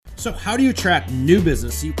So how do you attract new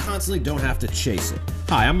business so you constantly don't have to chase it?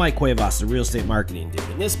 Hi, I'm Mike Cuevas, the Real Estate Marketing Dude,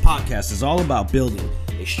 and this podcast is all about building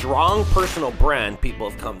a strong personal brand people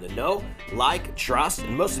have come to know, like, trust,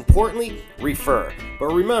 and most importantly, refer.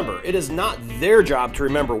 But remember, it is not their job to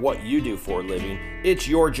remember what you do for a living. It's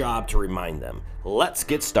your job to remind them. Let's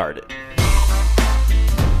get started.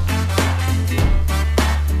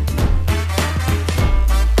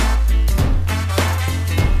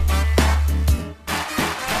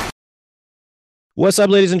 What's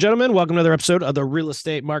up, ladies and gentlemen? Welcome to another episode of the Real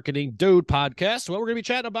Estate Marketing Dude podcast. What we're going to be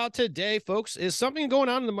chatting about today, folks, is something going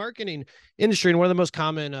on in the marketing industry. And one of the most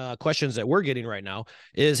common questions that we're getting right now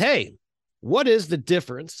is, hey, what is the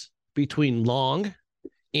difference between long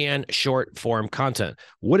and short form content?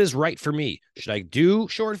 What is right for me? Should I do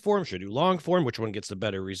short form? Should I do long form? Which one gets the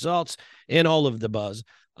better results? And all of the buzz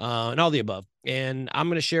and all the above. And I'm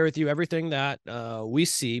going to share with you everything that we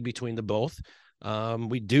see between the both.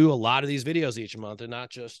 We do a lot of these videos each month, and not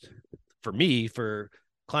just for me, for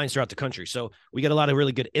clients throughout the country. So we get a lot of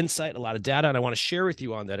really good insight, a lot of data, and I want to share with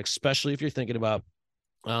you on that, especially if you're thinking about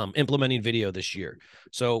implementing video this year.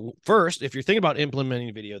 So first, if you're thinking about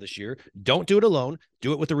implementing video this year, don't do it alone.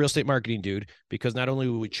 Do it with the Real Estate Marketing Dude, because not only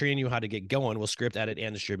will we train you how to get going, we'll script, edit,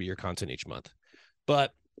 and distribute your content each month.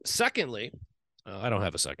 But secondly, I don't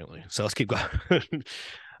have a secondly, so let's keep going. All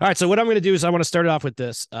right, so what I'm going to do is I want to start it off with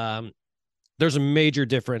this. There's a major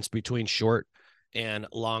difference between short and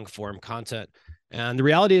long form content. And the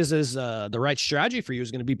reality is the right strategy for you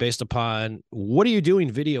is going to be based upon what are you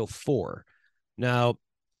doing video for? Now,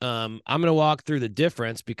 I'm going to walk through the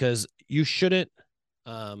difference, because you shouldn't,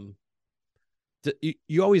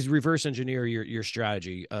 you always reverse engineer your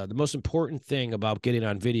strategy. The most important thing about getting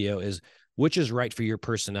on video is which is right for your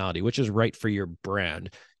personality, which is right for your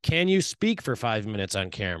brand. Can you speak for 5 minutes on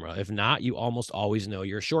camera? If not, you almost always know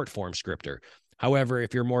you're a short form scripter. However,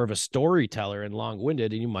 if you're more of a storyteller and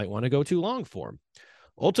long-winded, you might want to go to long form.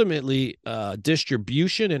 Ultimately,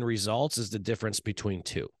 distribution and results is the difference between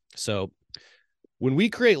two. So when we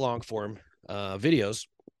create long form videos,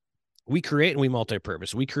 we create and we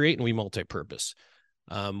multi-purpose.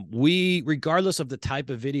 Regardless of the type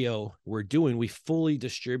of video we're doing, we fully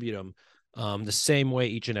distribute them the same way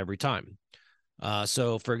each and every time.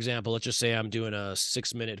 So for example, let's just say I'm doing a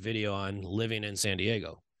 6-minute video on living in San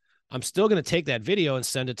Diego. I'm still going to take that video and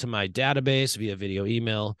send it to my database via video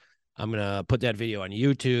email. I'm going to put that video on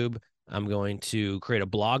YouTube. I'm going to create a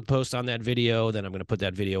blog post on that video. Then I'm going to put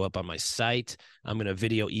that video up on my site. I'm going to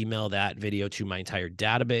video email that video to my entire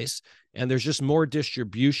database. And there's just more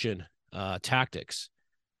distribution tactics.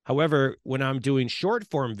 However, when I'm doing short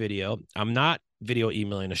form video, I'm not video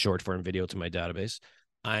emailing a short form video to my database.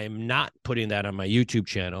 I'm not putting that on my YouTube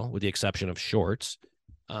channel, with the exception of shorts.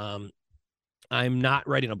 I'm not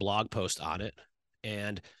writing a blog post on it.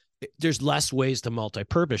 And there's less ways to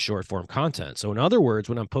multi-purpose short form content. So in other words,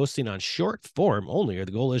 when I'm posting on short form only, or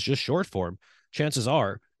the goal is just short form, chances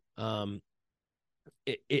are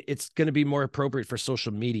it's going to be more appropriate for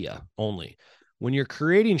social media only. When you're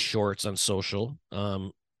creating shorts on social,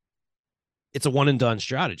 it's a one and done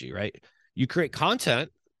strategy, right? You create content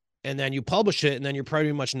and then you publish it, and then you're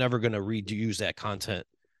pretty much never going to reuse that content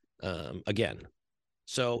again.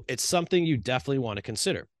 So it's something you definitely want to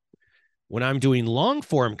consider. When I'm doing long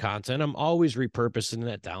form content, I'm always repurposing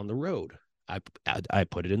that down the road. I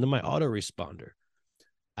put it into my autoresponder.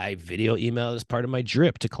 I video email as part of my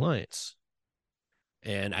drip to clients.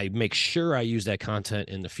 And I make sure I use that content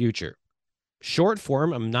in the future. Short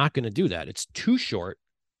form, I'm not going to do that. It's too short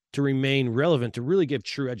to remain relevant, to really give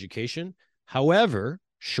true education. However,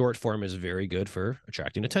 short form is very good for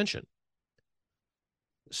attracting attention.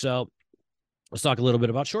 So let's talk a little bit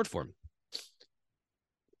about short form.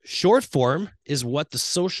 Short form is what the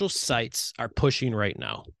social sites are pushing right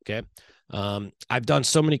now. Okay. I've done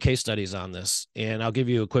so many case studies on this, and I'll give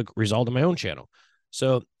you a quick result on my own channel.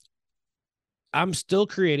 So I'm still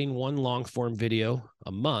creating one long form video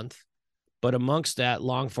a month, but amongst that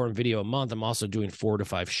long form video a month, I'm also doing 4 to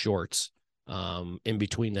 5 shorts in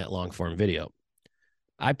between that long form video.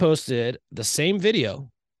 I posted the same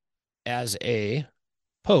video as a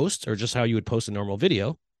post, or just how you would post a normal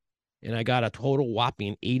video, and I got a total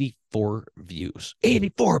whopping 84 views.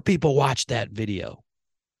 84 people watched that video.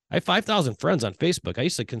 I have 5,000 friends on Facebook. I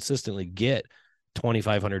used to consistently get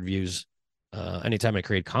 2,500 views anytime I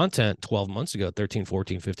create content 12 months ago, 13,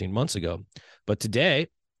 14, 15 months ago. But today,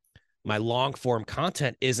 my long form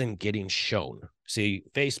content isn't getting shown. See,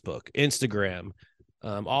 Facebook, Instagram,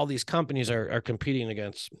 all these companies are competing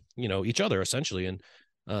against, each other essentially.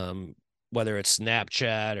 And whether it's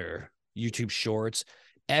Snapchat or YouTube Shorts,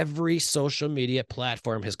 every social media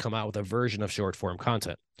platform has come out with a version of short form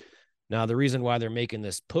content. Now, the reason why they're making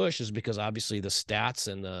this push is because obviously the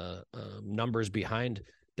stats and the numbers behind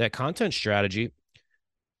that content strategy,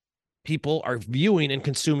 people are viewing and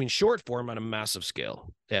consuming short form on a massive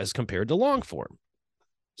scale as compared to long form.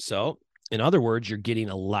 So, in other words, you're getting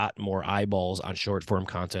a lot more eyeballs on short form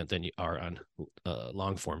content than you are on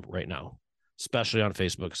long form right now, especially on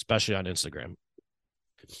Facebook, especially on Instagram.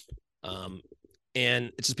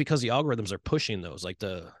 And it's just because the algorithms are pushing those. Like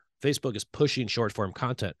the Facebook is pushing short form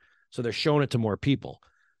content, so they're showing it to more people.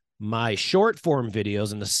 My short form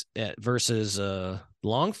videos and this versus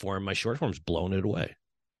long form, my short form's blown it away.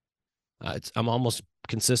 I'm almost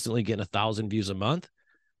consistently getting 1,000 views a month,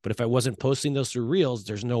 but if I wasn't posting those through Reels,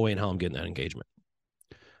 there's no way in hell I'm getting that engagement.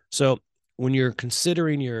 So when you're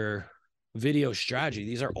considering your video strategy,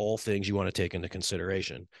 these are all things you want to take into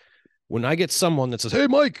consideration. When I get someone that says, "Hey,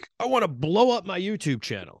 Mike, I want to blow up my YouTube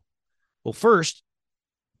channel." Well, first,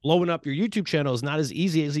 blowing up your YouTube channel is not as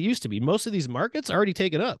easy as it used to be. Most of these markets are already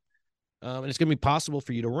taken up, and it's going to be possible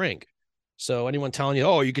for you to rank. So anyone telling you,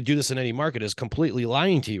 "Oh, you could do this in any market," is completely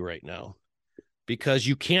lying to you right now, because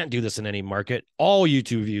you can't do this in any market. All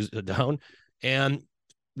YouTube views are down, and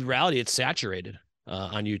the reality, it's saturated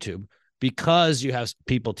on YouTube because you have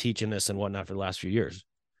people teaching this and whatnot for the last few years.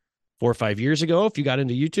 4 or 5 years ago, if you got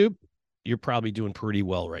into YouTube, you're probably doing pretty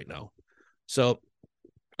well right now. So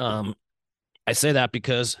I say that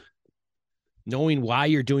because knowing why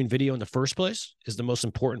you're doing video in the first place is the most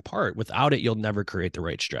important part. Without it, you'll never create the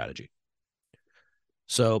right strategy.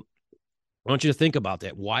 So I want you to think about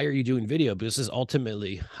that. Why are you doing video? Because this is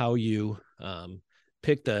ultimately how you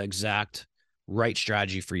pick the exact right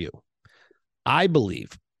strategy for you. I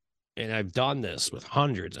believe, and I've done this with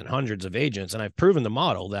hundreds and hundreds of agents, and I've proven the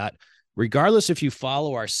model that regardless if you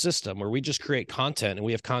follow our system where we just create content and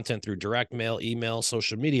we have content through direct mail, email,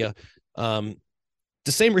 social media,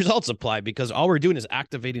 the same results apply because all we're doing is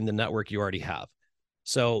activating the network you already have.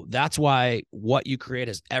 So that's why what you create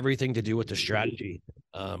has everything to do with the strategy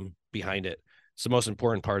behind it. It's the most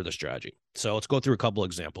important part of the strategy. So let's go through a couple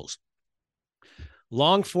examples.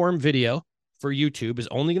 Long form video for YouTube is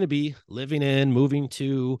only going to be living in, moving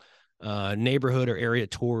to neighborhood or area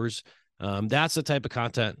tours. That's the type of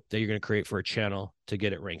content that you're going to create for a channel to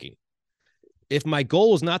get it ranking. If my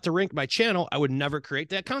goal is not to rank my channel, I would never create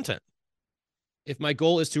that content. If my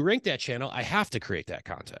goal is to rank that channel, I have to create that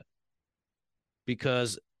content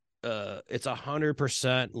because it's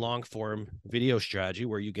 100% long form video strategy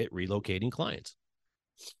where you get relocating clients.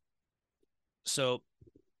 So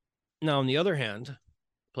now on the other hand,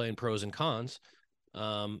 playing pros and cons,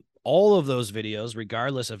 all of those videos,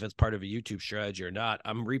 regardless if it's part of a YouTube strategy or not,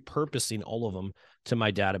 I'm repurposing all of them to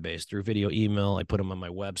my database through video email. I put them on my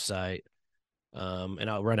website, and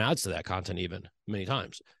I'll run ads to that content even many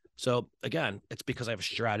times. So again, it's because I have a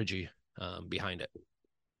strategy behind it.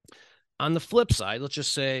 On the flip side, let's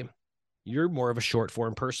just say you're more of a short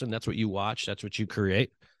form person. That's what you watch. That's what you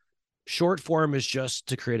create. Short form is just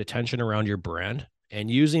to create attention around your brand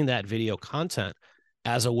and using that video content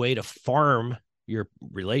as a way to farm your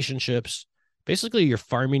relationships. Basically, you're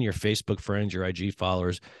farming your Facebook friends, your IG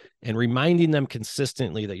followers, and reminding them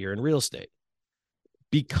consistently that you're in real estate.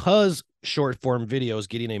 Because short form video is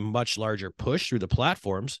getting a much larger push through the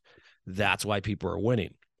platforms, that's why people are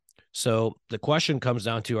winning. So the question comes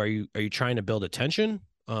down to, are you trying to build attention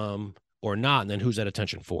or not? And then who's that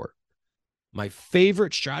attention for? My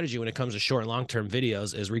favorite strategy when it comes to short and long-term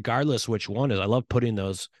videos is, regardless which one is, I love putting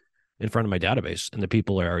those in front of my database and the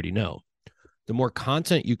people I already know. The more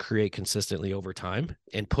content you create consistently over time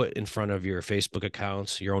and put in front of your Facebook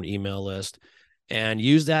accounts, your own email list, and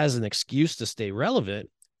use that as an excuse to stay relevant,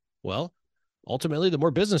 well, ultimately, the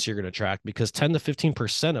more business you're going to attract, because 10 to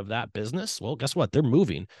 15% of that business, well, guess what? They're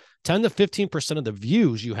moving. 10 to 15% of the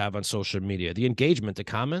views you have on social media, the engagement, the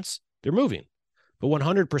comments, they're moving. But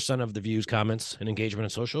 100% of the views, comments, and engagement on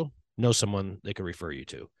social, know someone they could refer you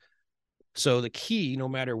to. So the key, no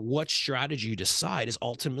matter what strategy you decide, is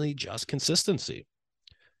ultimately just consistency.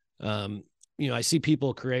 I see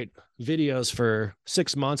people create videos for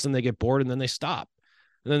 6 months and they get bored and then they stop.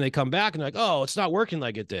 And then they come back and they're like, "Oh, it's not working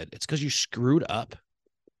like it did." It's because you screwed up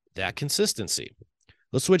that consistency.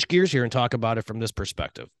 Let's switch gears here and talk about it from this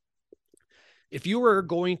perspective. If you were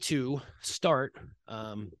going to start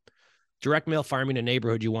direct mail farming a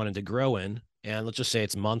neighborhood you wanted to grow in, and let's just say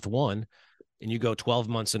it's month 1, and you go 12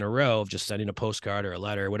 months in a row of just sending a postcard or a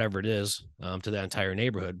letter or whatever it is to that entire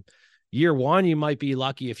neighborhood, year 1, you might be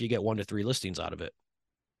lucky if you get 1 to 3 listings out of it.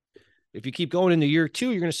 If you keep going into year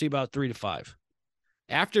 2, you're going to see about 3 to 5.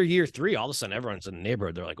 After year 3, all of a sudden, everyone's in the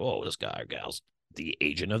neighborhood. They're like, "Oh, this guy or gal's the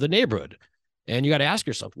agent of the neighborhood." And you got to ask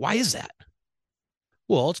yourself, why is that?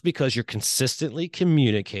 Well, it's because you're consistently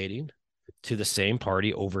communicating to the same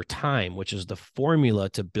party over time, which is the formula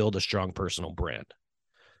to build a strong personal brand.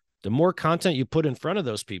 The more content you put in front of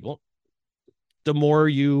those people, the more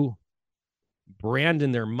you brand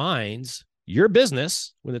in their minds your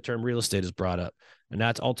business when the term real estate is brought up. And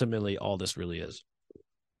that's ultimately all this really is.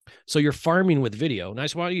 So you're farming with video. And I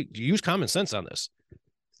just want you to use common sense on this.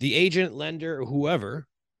 The agent, lender, or whoever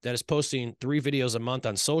that is posting 3 videos a month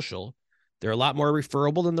on social, they're a lot more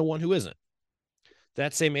referable than the one who isn't.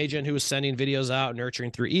 That same agent who is sending videos out,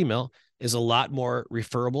 nurturing through email, is a lot more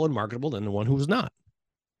referable and marketable than the one who's not.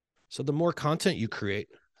 So the more content you create,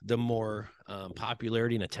 the more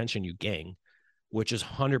popularity and attention you gain, which is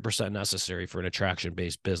 100% necessary for an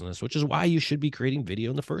attraction-based business, which is why you should be creating video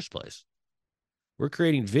in the first place. We're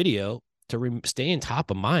creating video to stay in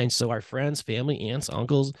top of mind so our friends, family, aunts,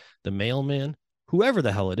 uncles, the mailman, whoever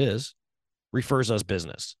the hell it is, refers us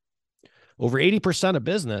business. Over 80% of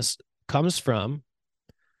business comes from,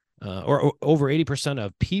 or over 80%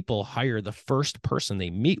 of people hire the first person they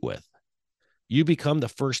meet with. You become the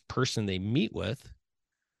first person they meet with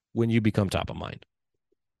when you become top of mind.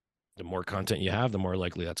 The more content you have, the more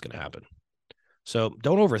likely that's going to happen. So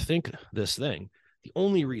don't overthink this thing. The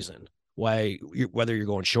only reason why, whether you're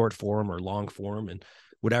going short form or long form and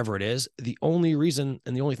whatever it is, the only reason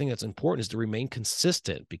and the only thing that's important is to remain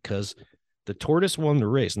consistent, because the tortoise won the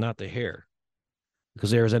race, not the hare,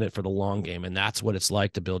 because they're in it for the long game. And that's what it's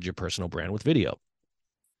like to build your personal brand with video.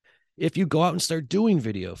 If you go out and start doing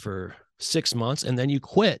video for 6 months and then you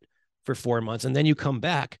quit for 4 months and then you come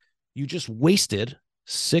back, you just wasted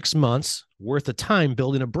 6 months worth of time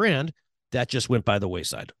building a brand that just went by the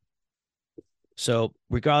wayside. So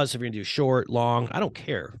regardless if you're going to do short, long, I don't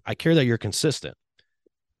care. I care that you're consistent.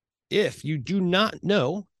 If you do not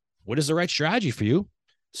know what is the right strategy for you,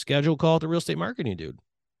 schedule a call with the Real Estate Marketing Dude.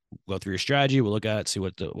 Go through your strategy. We'll look at it, see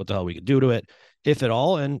what the hell we can do to it, if at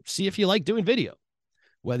all, and see if you like doing video.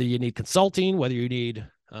 Whether you need consulting, whether you need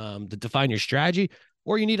to define your strategy,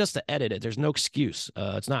 or you need us to edit it. There's no excuse.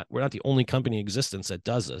 We're not the only company in existence that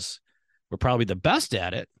does this. We're probably the best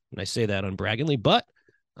at it, and I say that unbraggingly, but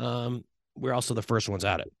we're also the first ones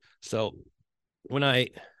at it. So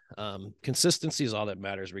consistency is all that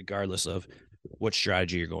matters, regardless of what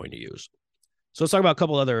strategy you're going to use. So let's talk about a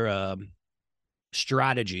couple other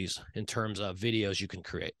strategies in terms of videos you can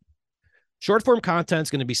create. Short form content is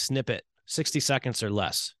going to be snippet, 60 seconds or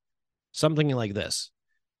less, something like this.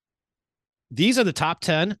 These are the top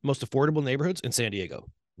 10 most affordable neighborhoods in San Diego.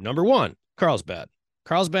 Number 1, Carlsbad.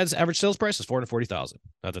 Carlsbad's average sales price is $440,000.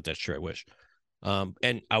 Not that that's true, I wish.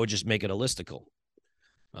 And I would just make it a listicle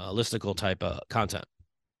type of content.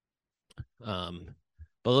 But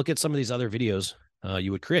look at some of these other videos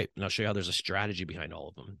you would create, and I'll show you how there's a strategy behind all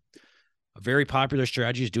of them. A very popular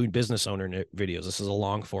strategy is doing business owner videos. This is a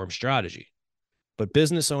long form strategy, but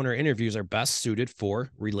business owner interviews are best suited for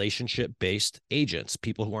relationship-based agents,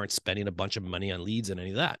 people who aren't spending a bunch of money on leads and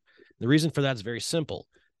any of that. The reason for that is very simple.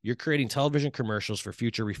 You're creating television commercials for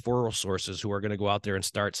future referral sources who are going to go out there and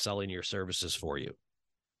start selling your services for you.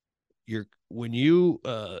 So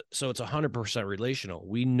it's 100% relational.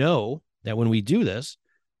 We know that when we do this,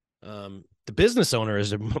 the business owner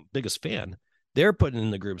is the biggest fan. They're putting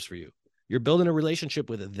in the groups for you. You're building a relationship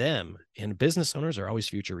with them, and business owners are always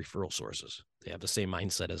future referral sources. They have the same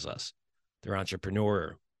mindset as us. They're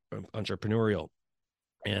entrepreneurial,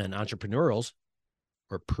 and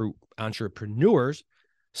entrepreneurs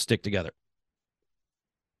stick together.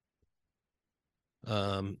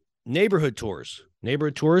 Neighborhood tours,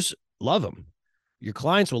 love them. Your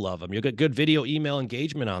clients will love them. You'll get good video, email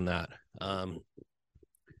engagement on that.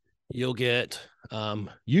 You'll get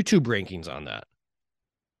YouTube rankings on that.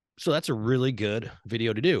 So that's a really good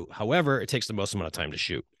video to do. However, it takes the most amount of time to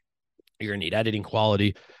shoot. You're gonna need editing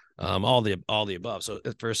quality, all the above. So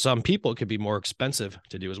for some people, it could be more expensive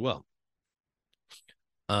to do as well.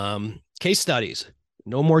 Case studies.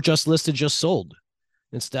 No more just listed, just sold.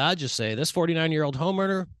 Instead, just say this 49-year-old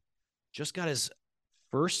homeowner just got his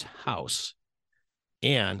first house.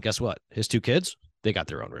 And guess what? His 2 kids, they got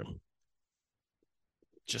their own room.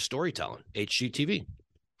 Just storytelling, HGTV.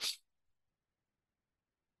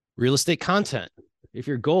 Real estate content. If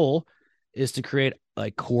your goal is to create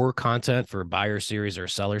like core content for a buyer series or a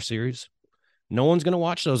seller series, no one's going to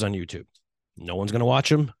watch those on YouTube. No one's going to watch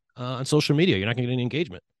them on social media. You're not going to get any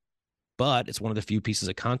engagement. But it's one of the few pieces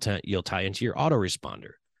of content you'll tie into your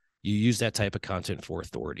autoresponder. You use that type of content for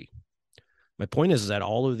authority. My point is that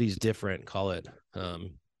all of these different, call it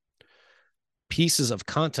pieces of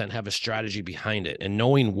content, have a strategy behind it, and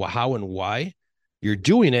knowing how and why you're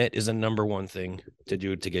doing it is the number one thing to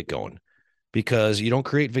do to get going. Because you don't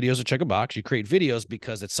create videos to check a box. You create videos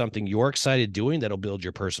because it's something you're excited doing that'll build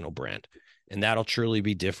your personal brand. and that'll truly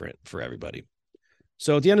be different for everybody.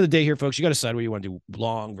 So at the end of the day here, folks, you got to decide what you want to do,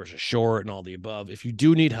 long versus short and all the above. If you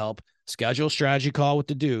do need help, schedule a strategy call with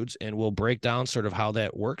the dudes, and we'll break down sort of how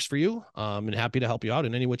that works for you. And happy to help you out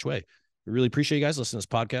in any which way. We really appreciate you guys listening to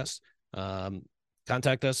this podcast.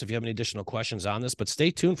 Contact us if you have any additional questions on this, but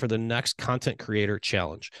stay tuned for the next Content Creator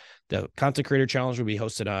Challenge. The Content Creator Challenge will be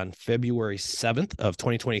hosted on February 7th of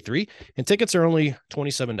 2023, and tickets are only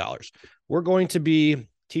 $27. We're going to be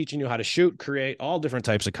teaching you how to shoot, create all different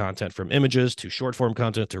types of content, from images to short form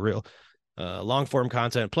content to real long form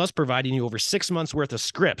content, plus providing you over 6 months worth of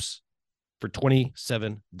scripts for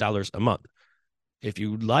 $27 a month. If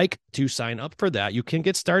you'd like to sign up for that, you can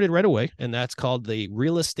get started right away. And that's called the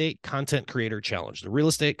Real Estate Content Creator Challenge, the Real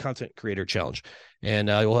Estate Content Creator Challenge. And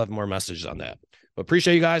we'll have more messages on that. But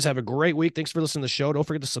appreciate you guys. Have a great week. Thanks for listening to the show. Don't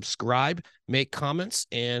forget to subscribe, make comments,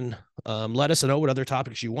 and let us know what other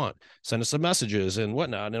topics you want. Send us some messages and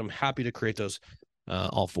whatnot. And I'm happy to create those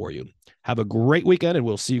all for you. Have a great weekend, and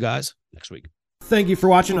we'll see you guys next week. Thank you for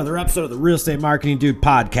watching another episode of the Real Estate Marketing Dude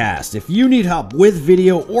podcast. If you need help with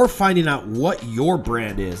video or finding out what your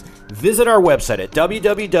brand is, visit our website at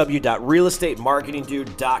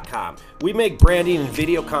www.realestatemarketingdude.com. We make branding and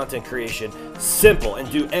video content creation simple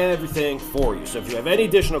and do everything for you. So if you have any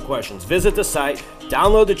additional questions, visit the site,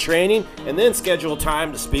 download the training, and then schedule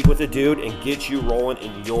time to speak with a dude and get you rolling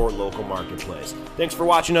in your local marketplace. Thanks for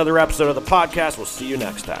watching another episode of the podcast. We'll see you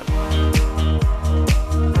next time.